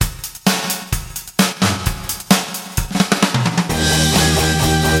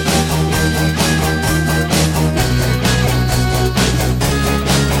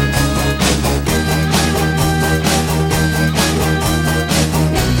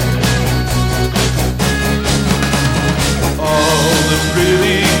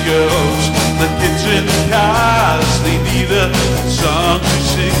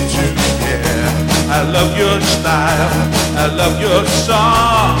style. I love your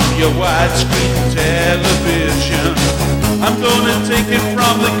song, your widescreen television. I'm gonna take it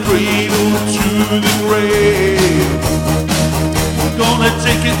from the cradle to the grave. I'm gonna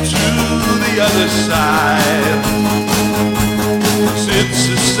take it to the other side. 'Cause it's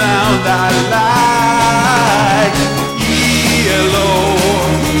a sound I like. Elo,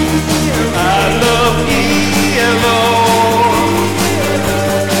 I love Elo.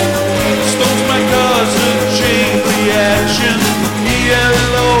 Stones my cause of chain reaction.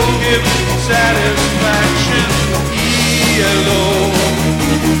 Elo gives satisfaction. Elo,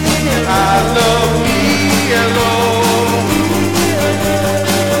 I love Elo.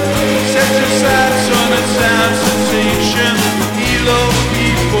 Set your sights on a sound sensation. Elo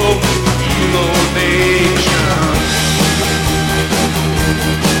people, Elo Nation.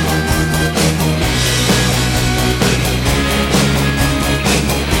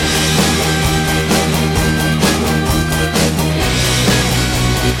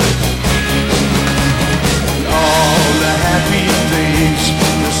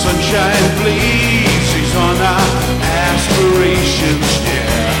 Sunshine blazes on our aspirations,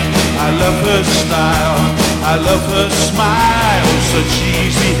 yeah. I love her style, I love her smile, such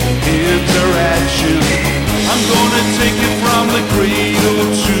easy interaction. I'm gonna take it from the cradle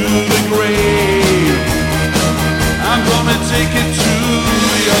to the grave. I'm gonna take it to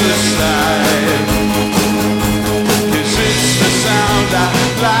the other side. 'Cause it's the sound I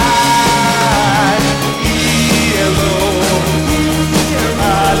like. Elo,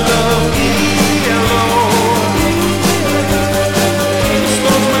 I love Elo.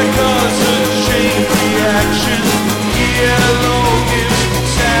 Slows my cause a chain reaction. Elo gives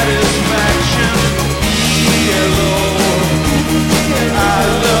satisfaction. Elo, I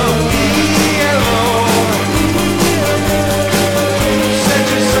love Elo. Set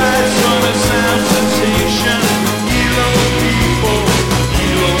your sights on a sound sensation. Elo people,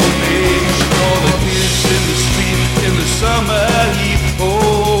 Elo Nation. All the kids in the street in the summer heat.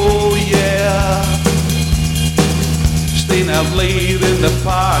 Oh yeah, staying out late in the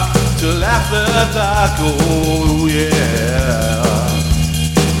park till after dark. Oh yeah,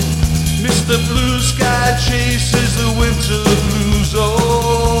 Mr. Blue Sky chases the winter blues.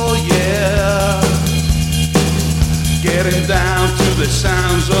 Oh yeah, getting down to the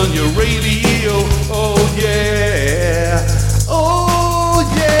sounds on your radio. Oh yeah.